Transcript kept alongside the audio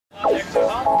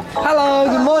Hello,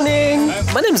 good morning.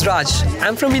 My name is Raj.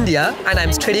 I'm from India and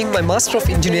I'm studying my Master of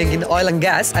Engineering in Oil and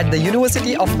Gas at the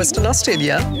University of Western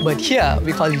Australia, but here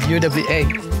we call it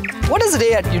UWA. What does a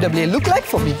day at UWA look like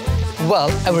for me?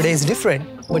 Well, every day is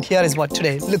different, but here is what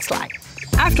today looks like.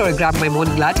 After I grab my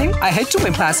morning latte, I head to my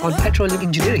class on petroleum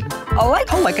engineering. I like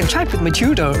how I can chat with my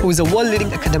tutor, who is a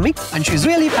world-leading academic, and she's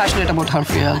really passionate about her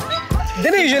field.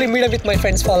 Then I usually meet up with my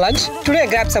friends for lunch. Today I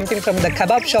grabbed something from the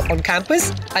kebab shop on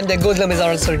campus, and their gozlamis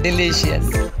are also delicious.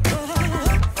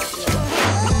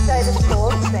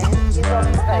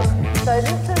 So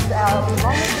this is our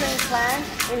monitoring plan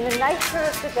in the nature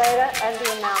of the data and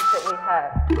the amount that we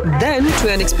have. Then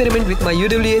to an experiment with my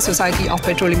UWA Society of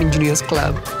Petroleum Engineers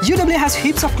Club. UWA has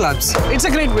heaps of clubs. It's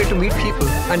a great way to meet people,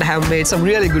 and I have made some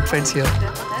really good friends here.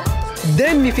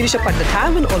 Then we finish up at the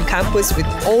tavern on campus with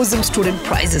awesome student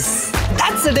prizes.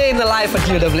 That's a day in the life at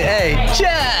UWA.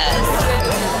 Cheers!